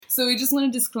So we just want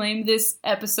to disclaim this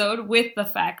episode with the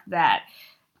fact that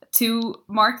to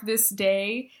mark this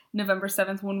day, November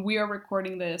 7th, when we are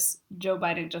recording this, Joe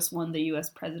Biden just won the U.S.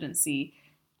 presidency,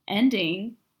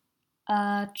 ending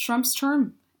Trump's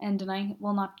term and denying,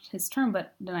 well, not his term,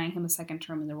 but denying him a second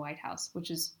term in the White House,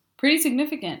 which is pretty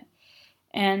significant.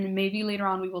 And maybe later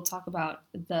on we will talk about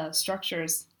the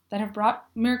structures that have brought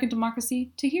American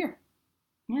democracy to here.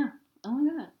 Yeah. Oh my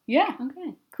God. Yeah.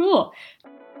 Okay. Cool.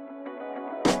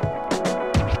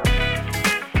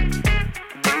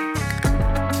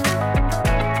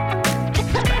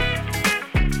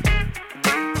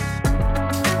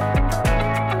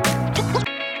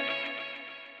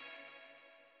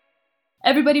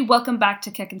 Everybody, welcome back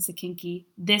to Keck and Sakinki.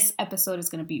 This episode is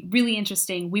going to be really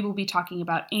interesting. We will be talking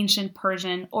about ancient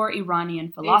Persian or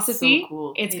Iranian philosophy. It's so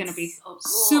cool. It's going to be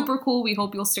super cool. We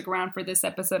hope you'll stick around for this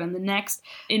episode and the next,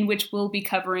 in which we'll be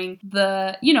covering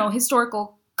the,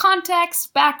 historical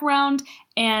context, background,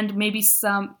 and maybe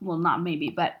some, well, not maybe,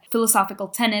 but philosophical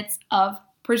tenets of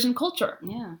Persian culture.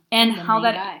 Yeah. And how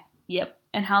that,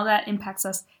 and how that impacts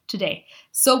us today.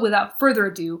 So without further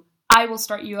ado, I will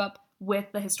start you up with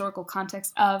the historical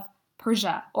context of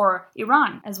Persia, or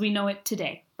Iran, as we know it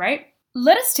today, right?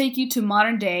 Let us take you to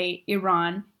modern-day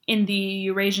Iran in the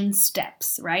Eurasian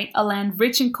steppes, right? A land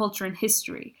rich in culture and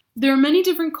history. There are many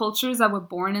different cultures that were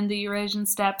born in the Eurasian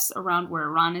steppes around where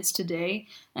Iran is today,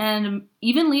 and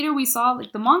even later we saw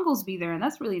the Mongols be there, and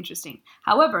that's really interesting.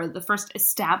 However, the first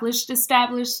established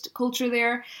culture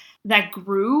there that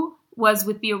grew was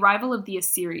with the arrival of the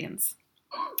Assyrians.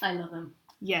 I love them.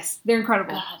 Yes, they're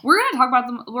incredible. God. We're going to talk about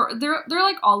them. They're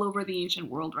like all over the ancient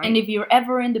world, right? And if you're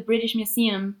ever in the British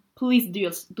Museum, please do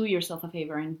yourself a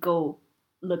favor and go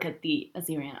look at the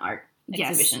Assyrian art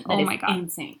exhibition. That my God.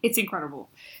 Insane. It's incredible.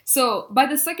 So by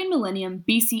the 2nd millennium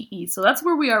BCE, so that's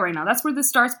where we are right now. That's where this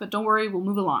starts, but don't worry, we'll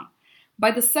move along. By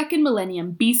the 2nd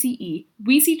millennium BCE,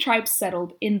 we see tribes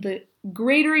settled in the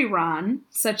greater Iran,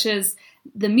 such as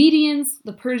the Medians,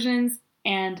 the Persians,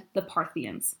 and the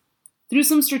Parthians. Through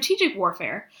some strategic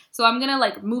warfare. So I'm going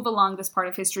to move along this part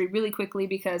of history really quickly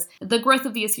because the growth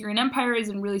of the Assyrian Empire is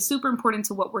really super important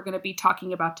to what we're going to be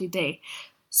talking about today.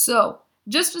 So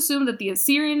just assume that the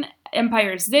Assyrian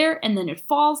Empire is there and then it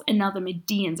falls and now the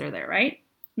Medians are there, right?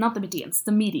 Not the Medians,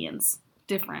 the Medians.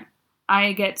 Different.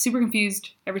 I get super confused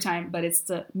every time, but it's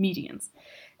the Medians.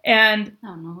 And I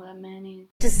don't know who that man is.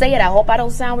 To say it, I hope I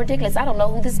don't sound ridiculous. I don't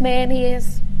know who this man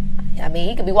is. I mean,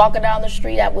 he could be walking down the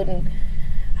street. I wouldn't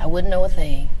know a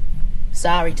thing.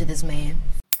 Sorry to this man.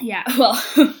 Yeah, well,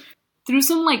 through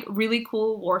some really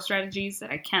cool war strategies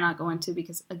that I cannot go into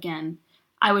because, again,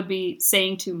 I would be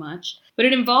saying too much. But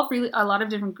it involved really a lot of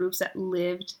different groups that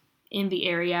lived in the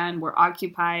area and were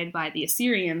occupied by the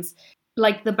Assyrians,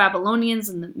 like the Babylonians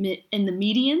and the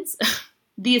Medians.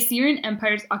 The Assyrian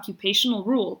Empire's occupational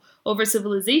rule over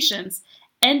civilizations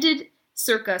ended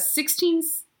circa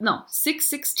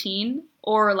 616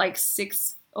 or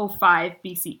 605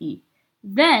 BCE.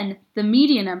 Then the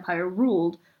Median Empire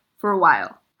ruled for a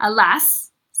while.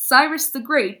 Alas, Cyrus the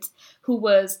Great, who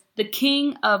was the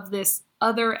king of this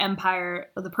other empire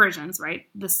of the Persians, right?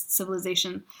 This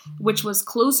civilization, which was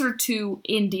closer to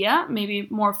India, maybe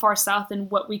more far south than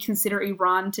what we consider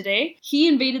Iran today. He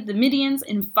invaded the Medians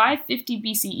in 550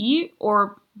 BCE,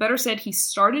 or better said, he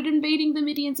started invading the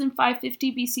Medians in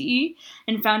 550 BCE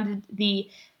and founded the...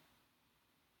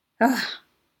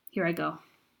 here I go.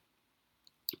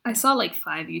 I saw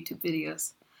 5 YouTube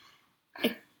videos.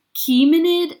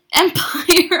 Achaemenid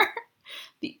Empire.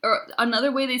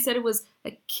 Another way they said it was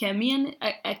Achaemenid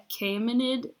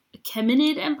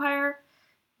Empire.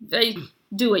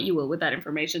 Do what you will with that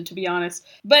information, to be honest.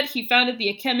 But he founded the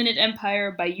Achaemenid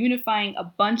Empire by unifying a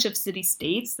bunch of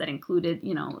city-states that included,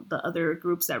 the other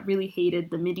groups that really hated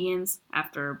the Medians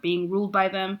after being ruled by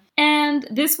them. And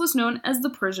this was known as the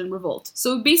Persian Revolt.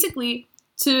 So basically,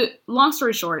 long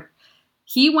story short,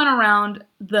 he went around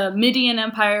the Median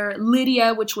Empire,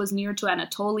 Lydia, which was near to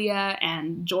Anatolia,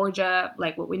 and Georgia,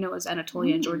 what we know as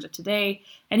Anatolia and Georgia today.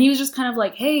 And he was just kind of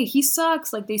hey, he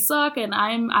sucks, they suck, and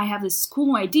I have this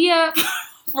cool idea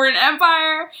for an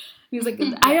empire. He was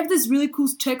I have this really cool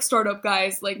tech startup,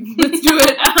 guys. Let's do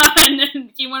it. And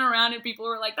then he went around and people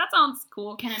were that sounds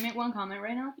cool. Can I make one comment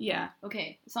right now? Yeah.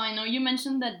 Okay, so I know you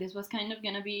mentioned that this was kind of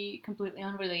going to be completely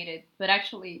unrelated, but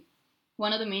actually,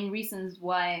 one of the main reasons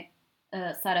why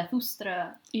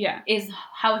Zarathustra is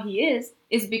how he is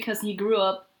because he grew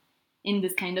up in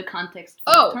this kind of context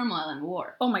of turmoil and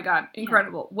war. Oh my God,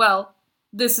 incredible. Yeah. Well,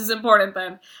 this is important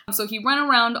then. So he went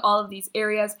around all of these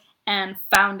areas and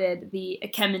founded the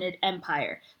Achaemenid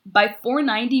Empire. By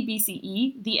 490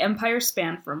 BCE, the empire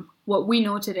spanned from what we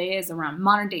know today as around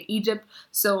modern-day Egypt,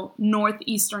 so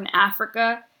northeastern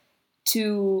Africa,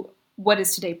 to what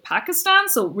is today Pakistan,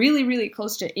 so really, really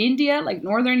close to India, like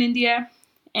northern India.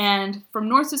 And from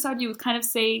north to south, you would kind of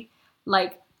say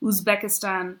like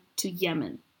Uzbekistan to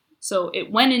Yemen. So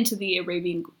it went into the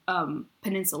Arabian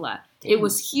Peninsula. Damn. It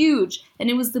was huge, and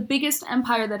it was the biggest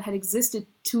empire that had existed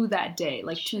to that day,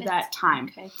 like to that time.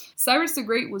 Okay. Cyrus the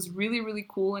Great was really, really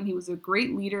cool, and he was a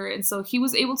great leader, and so he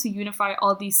was able to unify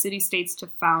all these city-states to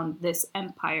found this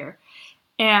empire.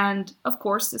 And, of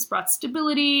course, this brought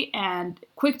stability and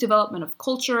quick development of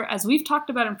culture, as we've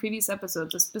talked about in previous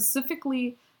episodes,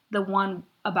 specifically the one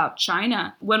about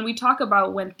China. When we talk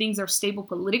about when things are stable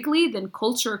politically, then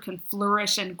culture can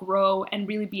flourish and grow and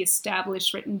really be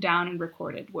established, written down, and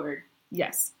recorded. Word.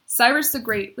 Yes. Cyrus the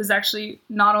Great was actually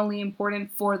not only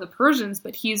important for the Persians,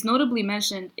 but he is notably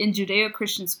mentioned in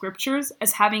Judeo-Christian scriptures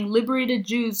as having liberated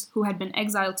Jews who had been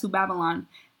exiled to Babylon,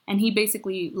 and he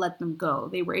basically let them go.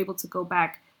 They were able to go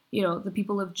back, the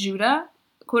people of Judah,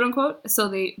 quote unquote, so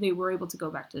they were able to go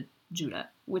back to Judah,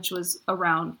 which was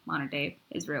around modern-day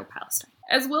Israel, Palestine.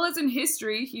 As well as in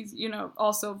history, he's,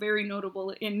 also very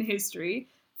notable in history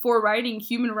for writing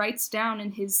human rights down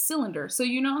in his cylinder. So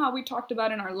you know how we talked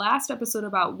about in our last episode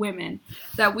about women,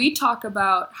 that we talk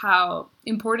about how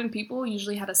important people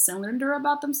usually had a cylinder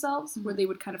about themselves, where they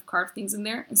would kind of carve things in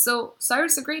there. And so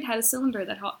Cyrus the Great had a cylinder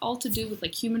that had all to do with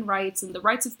like human rights and the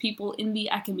rights of people in the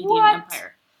Achaemenid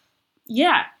Empire.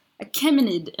 Yeah.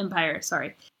 Achaemenid Empire,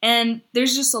 sorry. And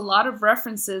there's just a lot of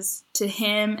references to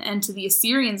him and to the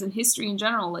Assyrians in history in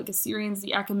general, like Assyrians,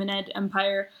 the Achaemenid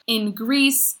Empire in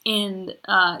Greece, in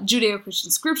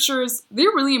Judeo-Christian scriptures. They're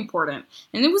really important.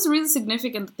 And it was really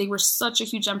significant that they were such a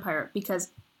huge empire because,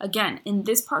 again, in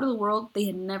this part of the world, they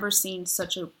had never seen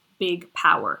such a big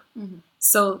power. Mm-hmm.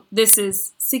 So this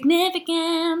is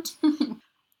significant.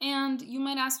 And you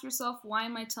might ask yourself, why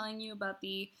am I telling you about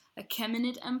the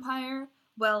Achaemenid Empire?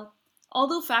 Well,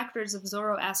 although factors of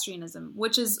Zoroastrianism,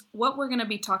 which is what we're going to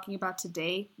be talking about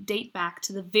today, date back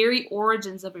to the very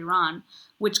origins of Iran,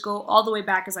 which go all the way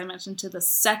back, as I mentioned, to the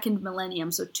second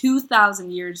millennium, so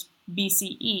 2,000 years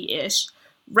BCE-ish,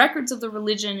 records of the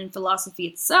religion and philosophy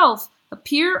itself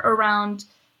appear around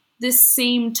this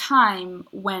same time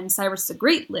when Cyrus the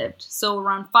Great lived, so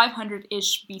around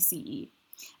 500-ish BCE.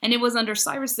 And it was under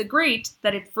Cyrus the Great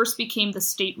that it first became the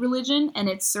state religion, and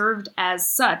it served as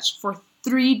such for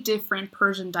 3 different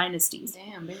Persian dynasties.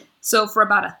 Damn, babe. So for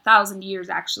about 1,000 years,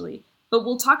 actually. But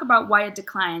we'll talk about why it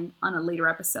declined on a later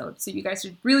episode. So you guys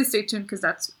should really stay tuned because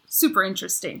that's super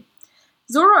interesting.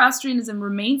 Zoroastrianism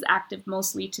remains active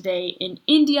mostly today in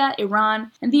India,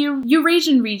 Iran, and the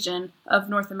Eurasian region of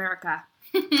North America.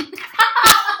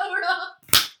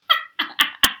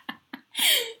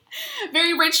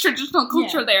 Very rich traditional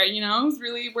culture there, It's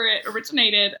really where it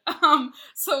originated.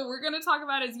 So we're going to talk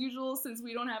about, as usual, since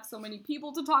we don't have so many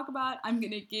people to talk about, I'm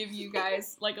going to give you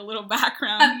guys like a little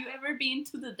background. Have you ever been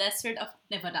to the desert of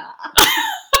Nevada?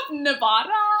 Nevada?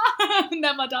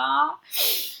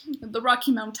 The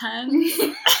Rocky Mountains.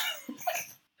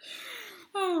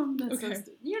 That's okay.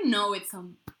 So it's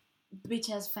some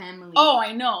bitch-ass family. Oh,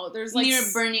 I know. There's like near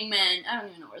Burning Man. I don't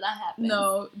even know where that happens.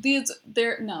 No,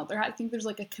 I think there's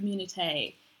like a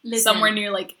community somewhere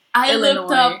near like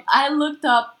Illinois. I looked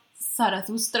up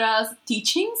Zarathustra's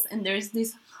teachings, and there's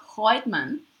this white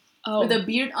man with a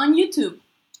beard on YouTube.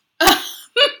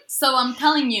 So I'm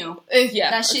telling you,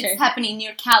 that shit's happening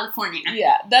near California.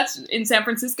 Yeah, that's in San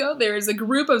Francisco. There is a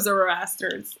group of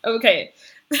Zoroastrians. Okay,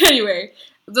 anyway.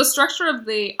 The structure of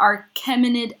the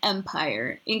Achaemenid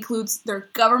Empire includes their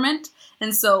government,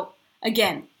 and so,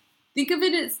 again, think of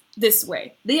it as this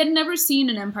way. They had never seen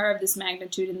an empire of this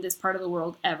magnitude in this part of the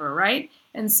world ever, right?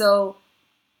 And so,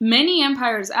 many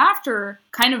empires after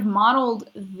kind of modeled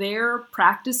their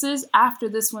practices after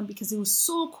this one because it was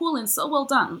so cool and so well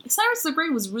done. Cyrus the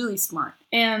Great was really smart.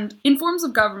 And in forms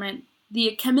of government,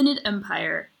 the Achaemenid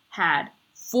Empire had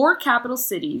 4 capital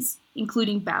cities,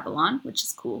 including Babylon, which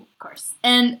is cool, of course.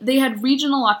 And they had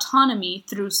regional autonomy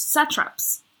through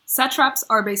satraps. Satraps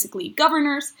are basically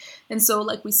governors, and so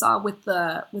like we saw with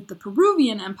the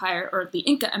Peruvian Empire, or the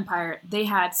Inca Empire, they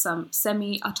had some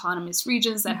semi-autonomous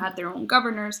regions that had their own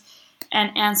governors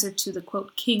and answered to the,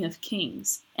 quote, King of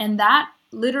Kings. And that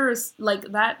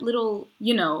little,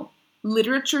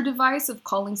 literature device of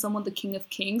calling someone the King of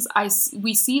Kings,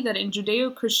 we see that in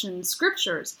Judeo-Christian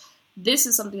scriptures, this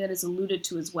is something that is alluded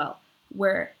to as well,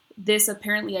 where this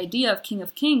apparently idea of King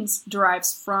of Kings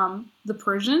derives from the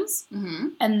Persians,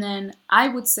 and then I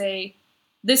would say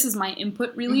this is my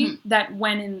input really, that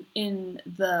when in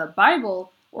the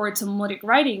Bible or Talmudic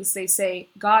writings, they say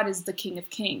God is the King of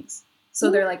Kings. So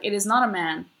they're like, it is not a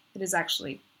man, it is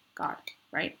actually God,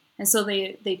 right? And so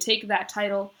they take that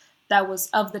title that was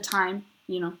of the time,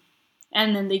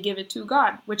 and then they give it to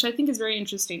God, which I think is very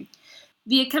interesting.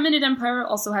 The Achaemenid Empire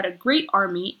also had a great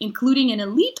army, including an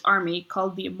elite army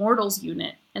called the Immortals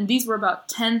Unit. And these were about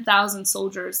 10,000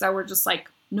 soldiers that were just like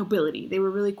nobility. They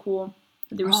were really cool.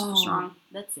 They were super strong.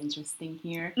 That's interesting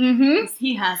here. Mm-hmm.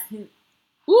 He has his...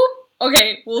 Whoop.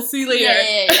 Okay, we'll see later.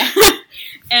 Yeah.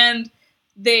 And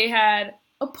they had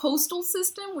a postal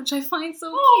system, which I find so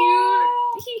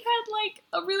cute. He had like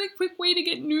a really quick way to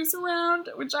get news around,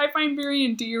 which I find very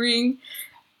endearing.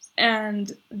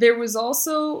 And there was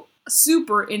also a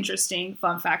super interesting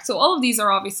fun fact. So all of these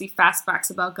are obviously fast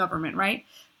facts about government, right?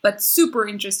 But super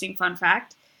interesting fun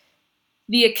fact.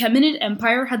 The Achaemenid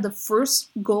Empire had the first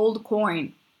gold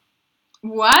coin.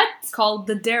 What? Called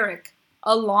the Derrick,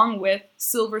 along with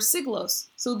silver siglos.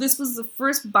 So this was the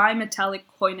first bimetallic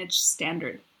coinage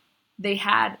standard. They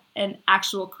had an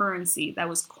actual currency that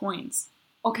was coins.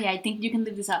 Okay, I think you can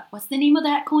leave this out. What's the name of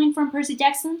that coin from Percy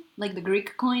Jackson? Like the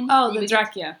Greek coin? Oh, the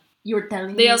drachia. You're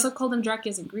telling me? They also called them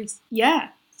drachias in Greece. Yeah.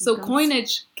 So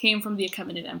coinage came from the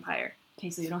Achaemenid Empire. Okay,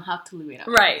 so you don't have to leave it out.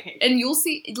 Right. Okay. And you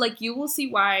will see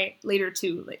why later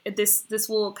too. Like this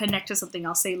will connect to something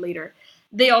I'll say later.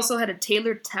 They also had a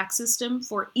tailored tax system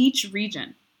for each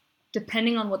region,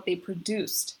 depending on what they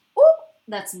produced. Ooh,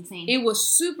 that's insane. It was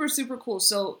super, super cool.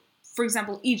 So, for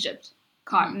example, Egypt,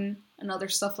 cotton and other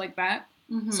stuff like that.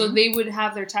 Mm-hmm. So they would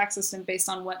have their tax system based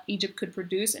on what Egypt could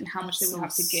produce and how much they would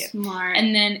have to give. Smart.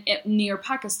 And then near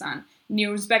Pakistan,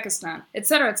 near Uzbekistan,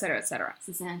 etc., etc., etc.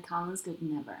 Suzanne Collins could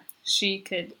never. She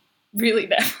could really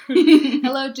never.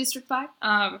 Hello, District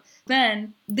 5.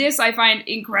 Then, this I find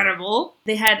incredible.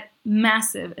 They had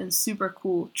massive and super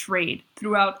cool trade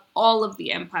throughout all of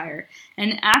the empire.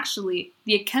 And actually,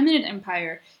 the Achaemenid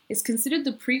Empire is considered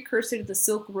the precursor to the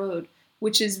Silk Road,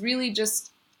 which is really just,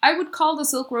 I would call the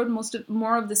Silk Road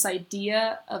more of this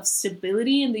idea of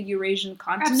stability in the Eurasian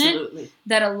continent. Absolutely.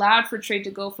 That allowed for trade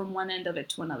to go from one end of it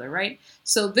to another, right?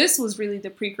 So this was really the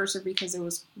precursor because it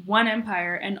was one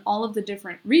empire and all of the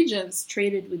different regions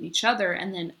traded with each other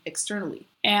and then externally.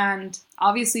 And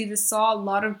obviously this saw a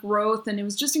lot of growth and it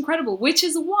was just incredible, which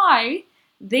is why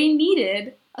they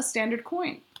needed a standard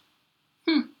coin.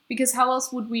 Because how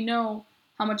else would we know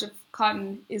how much of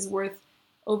cotton is worth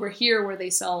over here where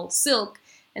they sell silk?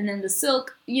 And then the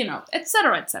silk,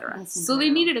 etc., etc. So they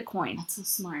needed a coin. That's so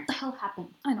smart. What the hell happened?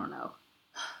 I don't know.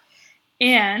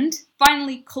 And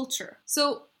finally, culture.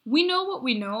 So we know what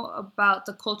we know about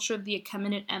the culture of the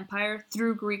Achaemenid Empire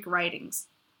through Greek writings,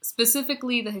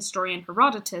 specifically the historian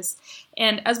Herodotus.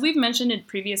 And as we've mentioned in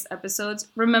previous episodes,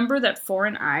 remember that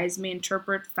foreign eyes may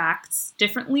interpret facts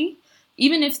differently,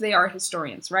 even if they are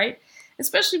historians, right?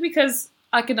 Especially because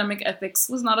academic ethics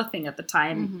was not a thing at the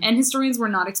time, and historians were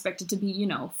not expected to be,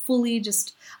 fully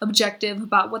just objective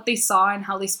about what they saw and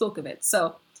how they spoke of it.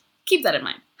 So keep that in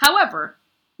mind. However,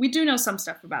 we do know some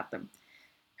stuff about them.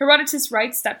 Herodotus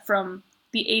writes that from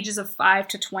the ages of 5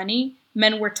 to 20,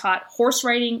 men were taught horse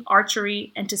riding,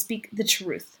 archery, and to speak the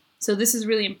truth. So this is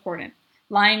really important.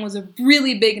 Lying was a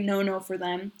really big no-no for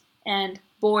them, and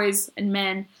boys and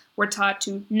men were taught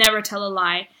to never tell a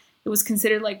lie. It was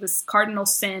considered like this cardinal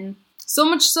sin. So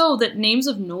much so that names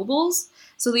of nobles,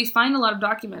 so they find a lot of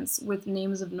documents with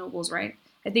names of nobles, right?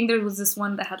 I think there was this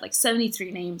one that had like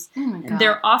 73 names. Oh my God. And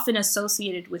they're often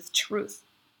associated with truth.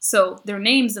 So their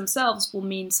names themselves will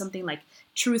mean something like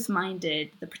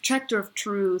truth-minded, the protector of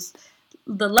truth,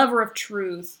 the lover of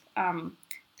truth,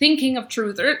 thinking of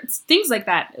truth, or things like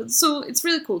that. So it's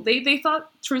really cool. They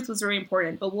thought truth was very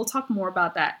important, but we'll talk more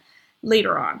about that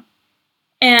later on.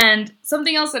 And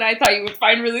something else that I thought you would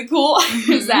find really cool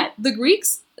is that the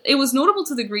Greeks, it was notable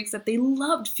to the Greeks that they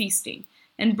loved feasting.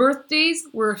 And birthdays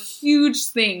were a huge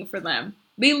thing for them.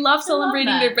 They loved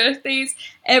celebrating their birthdays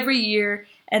every year,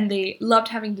 and they loved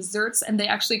having desserts. And they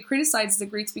actually criticized the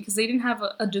Greeks because they didn't have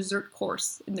a dessert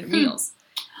course in their meals.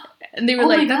 And they were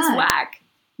like, that's whack.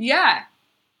 Yeah.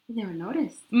 I never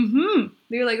noticed.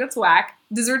 They were like, that's whack.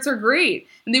 Desserts are great.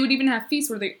 And they would even have feasts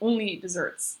where they only ate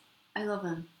desserts. I love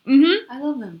them. I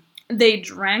love them. They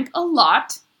drank a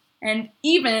lot, and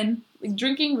even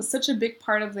drinking was such a big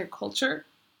part of their culture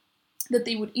that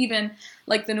they would even,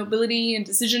 like the nobility and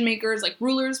decision makers, like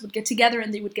rulers, would get together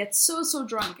and they would get so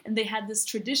drunk. And they had this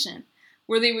tradition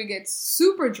where they would get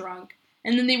super drunk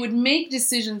and then they would make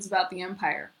decisions about the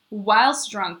empire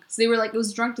whilst drunk. So they were like, it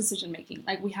was drunk decision making.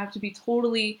 Like, we have to be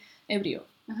totally ebrio.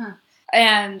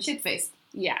 And shit-faced.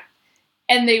 Yeah.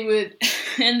 And they would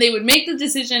And they would make the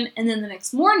decision, and then the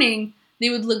next morning, they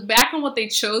would look back on what they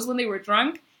chose when they were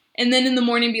drunk, and then in the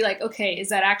morning be like, okay, is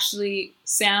that actually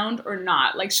sound or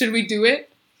not? Like, should we do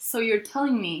it? So you're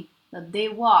telling me that they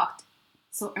walked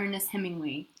so Ernest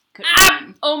Hemingway could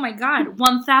run? Oh my god,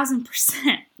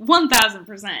 1,000%.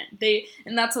 1,000%.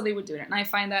 And that's how they would do it. And I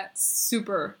find that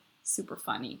super, super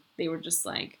funny. They were just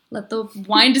like, let the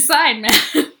wine decide, man.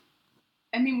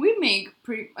 I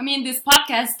mean, this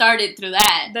podcast started through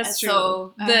that. That's true.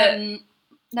 So,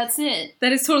 that's it.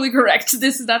 That is totally correct.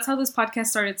 That's how this podcast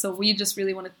started. So we just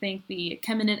really want to thank the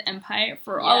Achaemenid Empire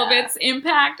for all of its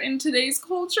impact in today's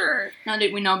culture. Now,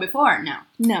 did we know before? No.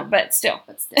 No, but still.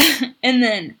 And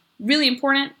then, really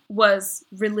important was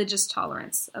religious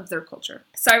tolerance of their culture.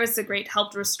 Cyrus the Great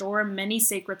helped restore many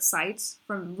sacred sites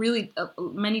from really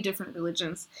many different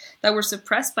religions that were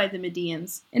suppressed by the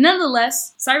Medians. And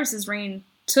nonetheless, Cyrus's reign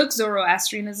took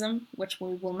Zoroastrianism, which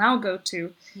we will now go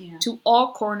to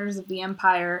all corners of the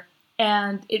empire,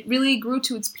 and it really grew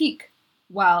to its peak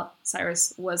while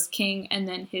Cyrus was king, and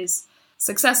then his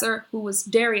successor, who was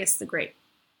Darius the Great.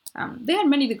 They had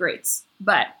many the greats,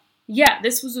 but yeah,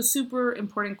 this was a super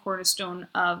important cornerstone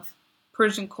of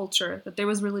Persian culture, that there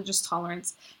was religious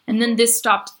tolerance, and then this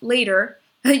stopped later.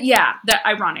 Yeah, that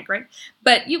ironic, right?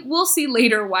 But we'll see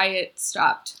later why it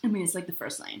stopped. I mean, it's like the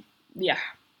first line. Yeah.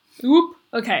 Oop.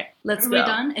 Okay, let's go. Are we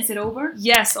done? Is it over?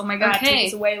 Yes. Oh my god, take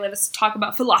us away. Let us talk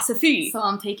about philosophy. So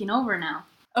I'm taking over now.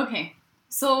 Okay.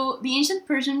 So the ancient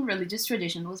Persian religious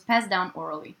tradition was passed down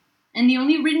orally. And the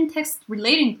only written texts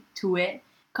relating to it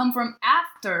come from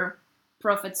after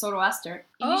Prophet Zoroaster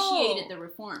initiated the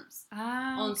reforms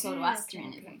on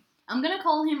Zoroastrianism. Okay. I'm going to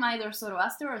call him either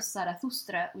Zoroaster or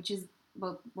Zarathustra, which is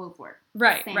both words.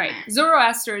 Right. Man.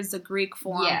 Zoroaster is the Greek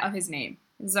form of his name.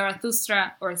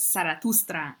 Zarathustra or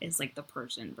Zarathustra is like the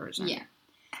Persian version. Yeah.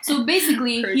 So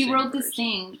basically, he wrote this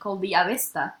thing called the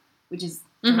Avesta, which is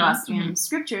Zoroastrian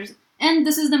scriptures, and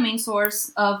this is the main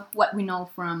source of what we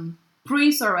know from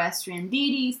pre-Zoroastrian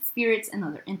deities, spirits, and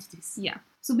other entities. Yeah.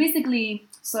 So basically,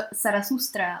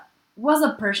 Zarathustra was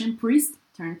a Persian priest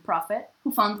turned prophet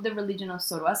who founded the religion of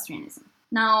Zoroastrianism.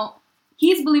 Now,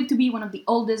 he is believed to be one of the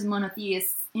oldest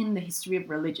monotheists in the history of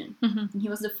religion. And he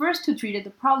was the first who treated the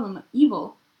problem of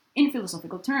evil in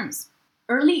philosophical terms.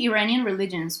 Early Iranian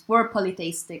religions were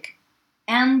polytheistic,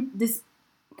 and this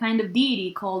kind of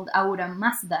deity called Ahura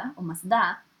Mazda, or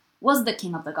Mazda, was the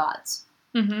king of the gods.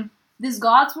 These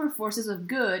gods were forces of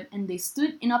good, and they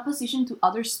stood in opposition to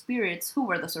other spirits who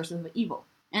were the sources of evil.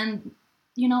 And,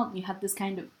 you had this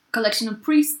kind of collection of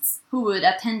priests who would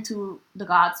attend to the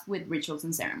gods with rituals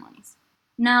and ceremonies.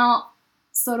 Now,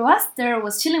 Zoroaster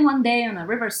was chilling one day on a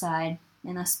riverside,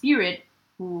 and a spirit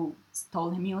who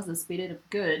told him he was the spirit of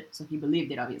good, so he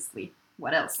believed it, obviously.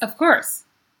 What else? Of course.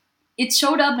 It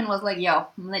showed up and was like, yo, I'm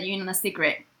gonna let you in on a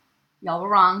secret. Y'all were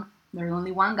wrong. There's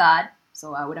only one God,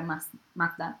 so I would have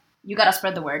mapped that. You gotta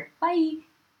spread the word. Bye.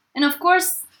 And of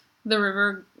course... the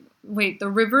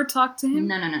river talked to him?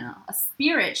 No. A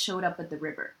spirit showed up at the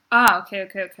river. Ah, okay.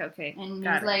 And he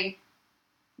was like,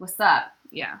 what's up?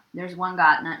 Yeah. There's one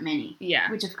God, not many.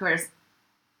 Yeah. Which, of course,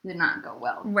 did not go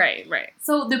well. Right.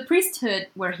 So the priesthood,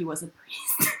 where he was a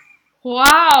priest.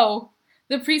 Wow!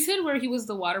 The priesthood where he was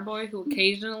the water boy who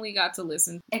occasionally got to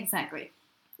listen. Exactly.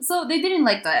 So they didn't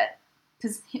like that.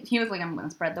 Because he was like, I'm going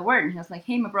to spread the word. And he was like,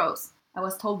 hey, my bros, I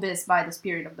was told this by the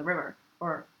spirit of the river.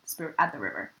 Or the spirit at the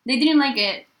river. They didn't like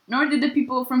it. Nor did the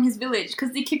people from his village.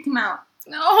 Because they kicked him out.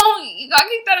 No, he got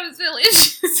kicked out of his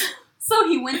village. So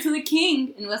he went to the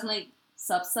king and was like,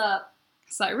 sup.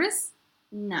 Cyrus?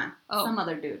 Nah. Oh. Some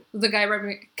other dude. The guy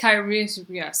writing Cyrus,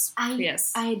 yes.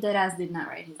 I deadass did not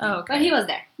write his name. Oh, okay. But he was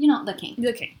there. The king.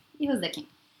 The king. He was the king.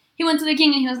 He went to the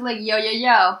king and he was like,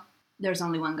 yo, there's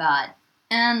only one God.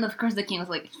 And of course the king was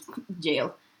like,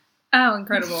 jail. Oh,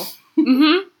 incredible.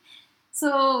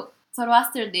 So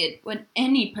Zoroaster did what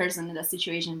any person in that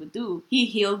situation would do. He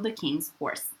healed the king's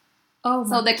horse. Oh.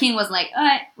 So the king was like,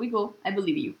 alright, we go. I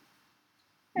believe you.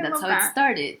 That's how it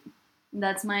started.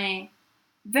 That's my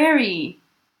very...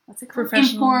 what's it called?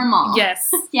 Professional. Informal.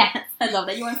 Yes. Yes. I love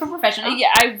that you went for professional.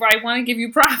 Yeah, I want to give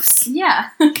you props. Yeah.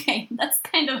 Okay. That's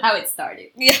kind of how it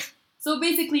started. Yeah. So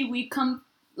basically we come,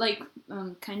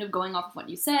 kind of going off of what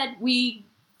you said, we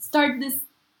start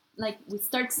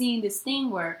seeing this thing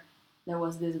where there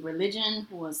was this religion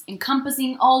who was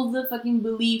encompassing all the fucking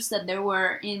beliefs that there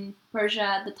were in Persia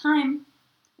at the time.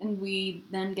 And we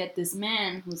then get this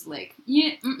man who's like,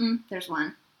 there's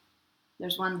one.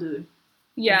 There's one dude.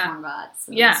 Yeah. There's one God.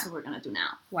 So that's what we're going to do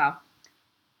now. Wow.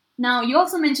 Now, you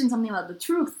also mentioned something about the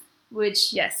truth,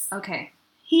 which... yes. Okay.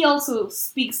 He also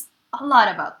speaks a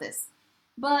lot about this.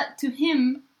 But to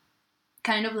him,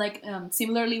 kind of like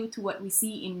similarly to what we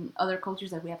see in other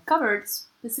cultures that we have covered,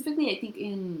 specifically I think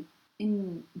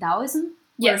in Taoism,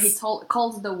 where he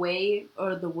calls the way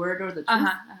or the word or the truth.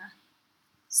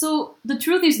 So the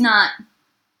truth is not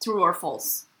true or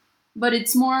false, but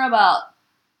it's more about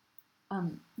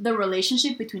the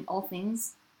relationship between all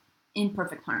things in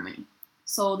perfect harmony,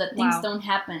 so that things don't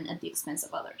happen at the expense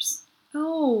of others.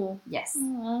 Oh. Yes.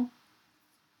 Aww.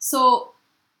 So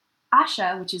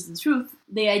Asha, which is the truth,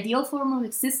 the ideal form of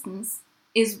existence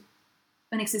is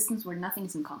an existence where nothing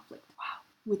is in conflict. Wow.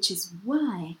 Which is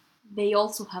why they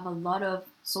also have a lot of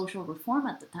social reform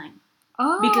at the time.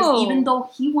 Oh. Because even though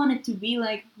he wanted to be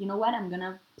like, you know what, I'm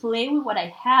gonna play with what I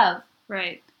have.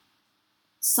 Right.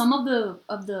 Some of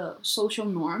the social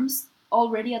norms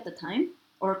already at the time,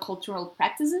 or cultural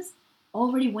practices,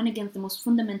 already went against the most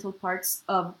fundamental parts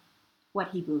of what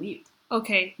he believed.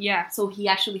 Okay, yeah. So he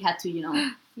actually had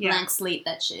to, blank slate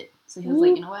that shit. So he was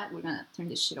like, you know what, we're gonna turn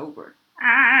this shit over.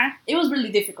 It was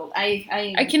really difficult.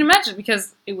 I can imagine,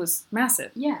 because it was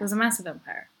massive. Yeah. It was a massive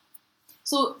empire.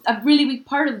 So a really big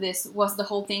part of this was the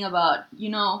whole thing about,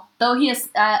 though he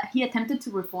attempted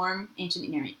to reform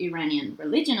ancient Iranian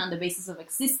religion on the basis of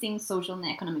existing social and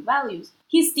economic values,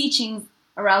 his teachings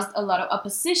aroused a lot of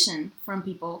opposition from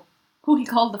people who he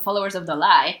called the followers of the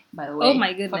lie, by the way. Oh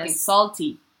my goodness. Fucking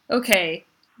salty. Okay.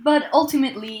 But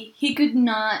ultimately, he could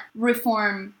not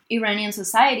reform Iranian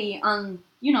society on,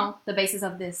 the basis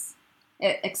of this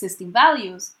existing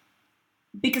values,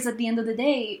 because at the end of the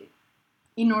day,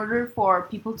 in order for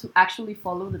people to actually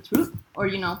follow the truth, or,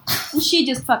 she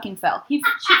just fucking fell. She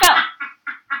fell.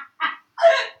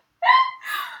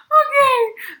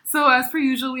 Okay. So as per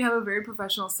usual, we have a very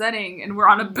professional setting, and we're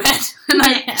on a bed, and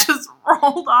I just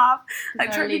rolled off.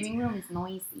 Our living room is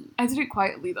noisy. I did it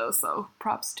quietly, though, so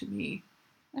props to me.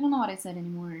 I don't know what I said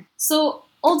anymore. So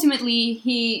ultimately,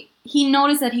 he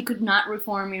noticed that he could not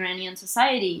reform Iranian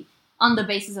society on the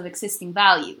basis of existing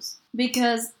values,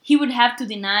 because he would have to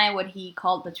deny what he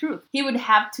called the truth. He would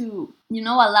have to,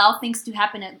 allow things to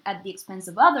happen at the expense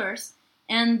of others.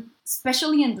 And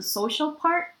especially in the social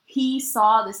part, he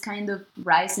saw this kind of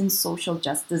rise in social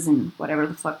justice and whatever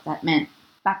the fuck that meant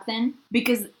back then.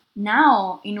 Because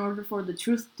now, in order for the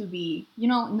truth to be,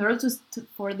 in order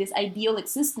for this ideal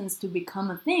existence to become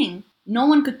a thing, no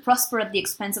one could prosper at the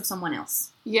expense of someone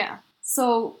else. Yeah.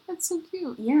 So that's so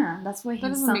cute. Yeah, that's why that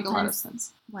doesn't make a lot of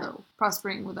sense. Well,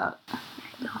 prospering without.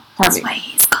 That's why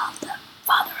he's called the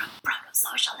father of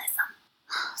proto-socialism.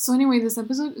 So anyway, this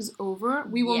episode is over.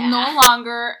 We will no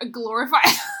longer glorify.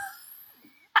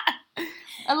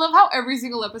 I love how every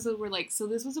single episode we're like, so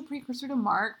this was a precursor to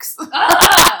Marx.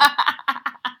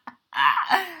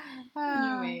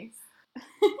 Anyways,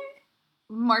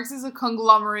 Marx is a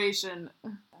conglomeration.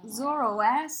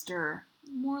 Zoroaster.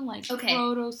 More like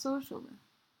proto-socialism.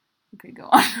 Okay, go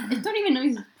on. I don't even know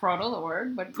if it's proto the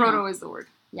word, but proto is the word.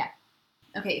 Yeah.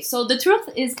 Okay, so the truth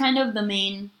is kind of the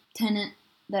main tenet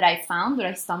that I found, that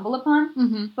I stumbled upon.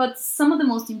 Mm-hmm. But some of the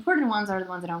most important ones are the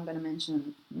ones that I'm going to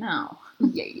mention now.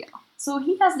 Yeah. So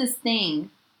he has this thing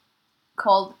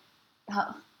called,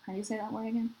 how do you say that word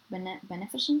again?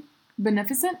 Beneficent?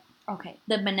 Beneficent? Okay,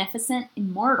 the beneficent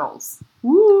immortals.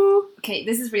 Woo! Okay,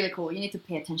 this is really cool. You need to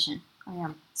pay attention. I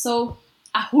am. So,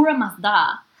 Ahura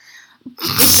Mazda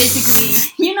is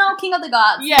basically, King of the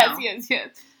Gods.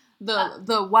 Yes.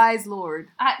 The wise lord.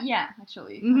 Yeah,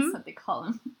 actually. That's what they call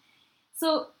him.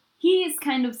 So, he is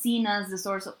kind of seen as the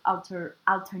source of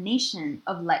alternation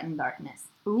of light and darkness.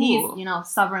 Ooh. He is,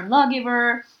 sovereign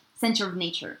lawgiver, center of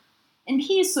nature. And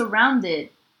he is surrounded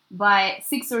by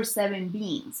 6 or 7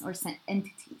 beings or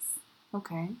entities.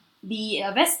 Okay. The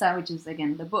Avesta, which is,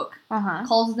 again, the book,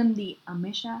 calls them the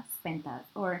Amesha Spentas,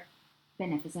 or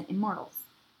beneficent immortals.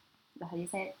 Is that how you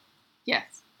say it?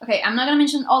 Yes. Okay, I'm not going to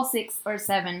mention all 6 or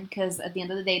 7, because at the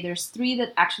end of the day, there's 3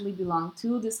 that actually belong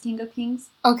to this King of Kings.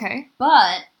 Okay.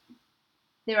 But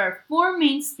there are 4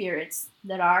 main spirits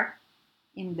that are,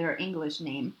 in their English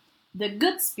name, the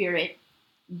good spirit,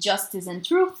 justice and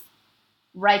truth,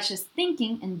 righteous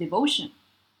thinking, and devotion.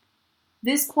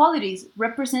 These qualities,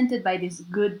 represented by these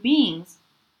good beings,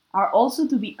 are also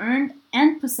to be earned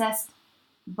and possessed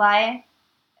by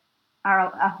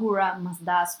our Ahura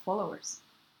Mazda's followers.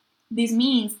 This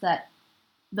means that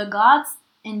the gods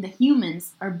and the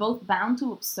humans are both bound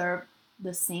to observe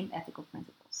the same ethical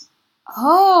principles.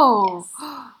 Oh!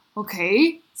 Yes.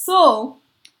 Okay. So,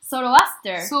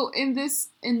 Zoroaster... So, in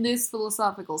this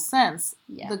philosophical sense,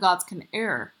 the gods can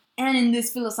err. And in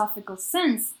this philosophical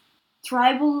sense,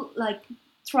 tribal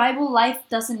life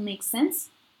doesn't make sense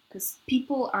because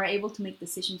people are able to make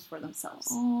decisions for themselves.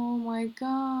 Oh my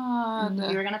god.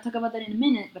 We're going to talk about that in a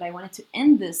minute, but I wanted to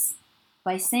end this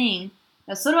by saying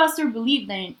Zoroaster believed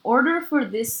that in order for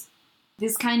this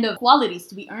kind of qualities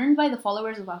to be earned by the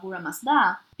followers of Ahura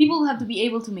Mazda, people will have to be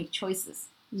able to make choices.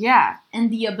 Yeah. And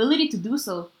the ability to do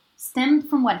so stemmed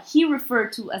from what he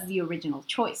referred to as the original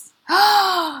choice.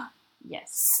 Yes.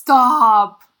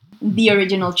 Stop! The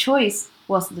original choice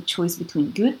was the choice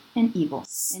between good and evil.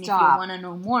 Stop. And if you want to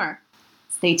know more,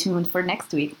 stay tuned for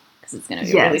next week, because it's going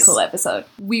to be a really cool episode.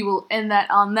 We will end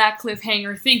that on that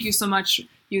cliffhanger. Thank you so much,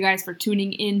 you guys, for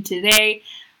tuning in today.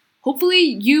 Hopefully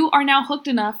you are now hooked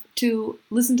enough to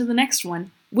listen to the next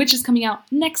one, which is coming out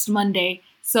next Monday.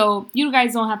 So you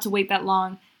guys don't have to wait that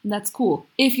long, and that's cool.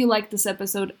 If you like this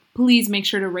episode, please make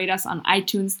sure to rate us on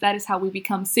iTunes. That is how we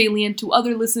become salient to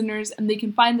other listeners, and they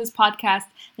can find this podcast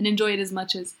and enjoy it as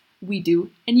much as we do,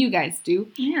 and you guys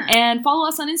do. Yeah. And follow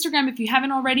us on Instagram if you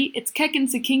haven't already. It's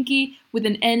Kekinsekinky with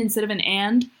an N instead of an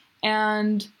and.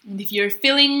 And if you're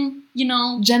feeling,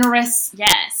 generous,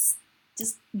 yes,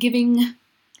 just giving,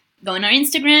 go on our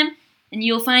Instagram and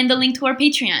you'll find the link to our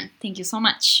Patreon. Thank you so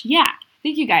much. Yeah.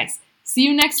 Thank you guys. See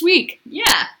you next week.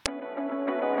 Yeah.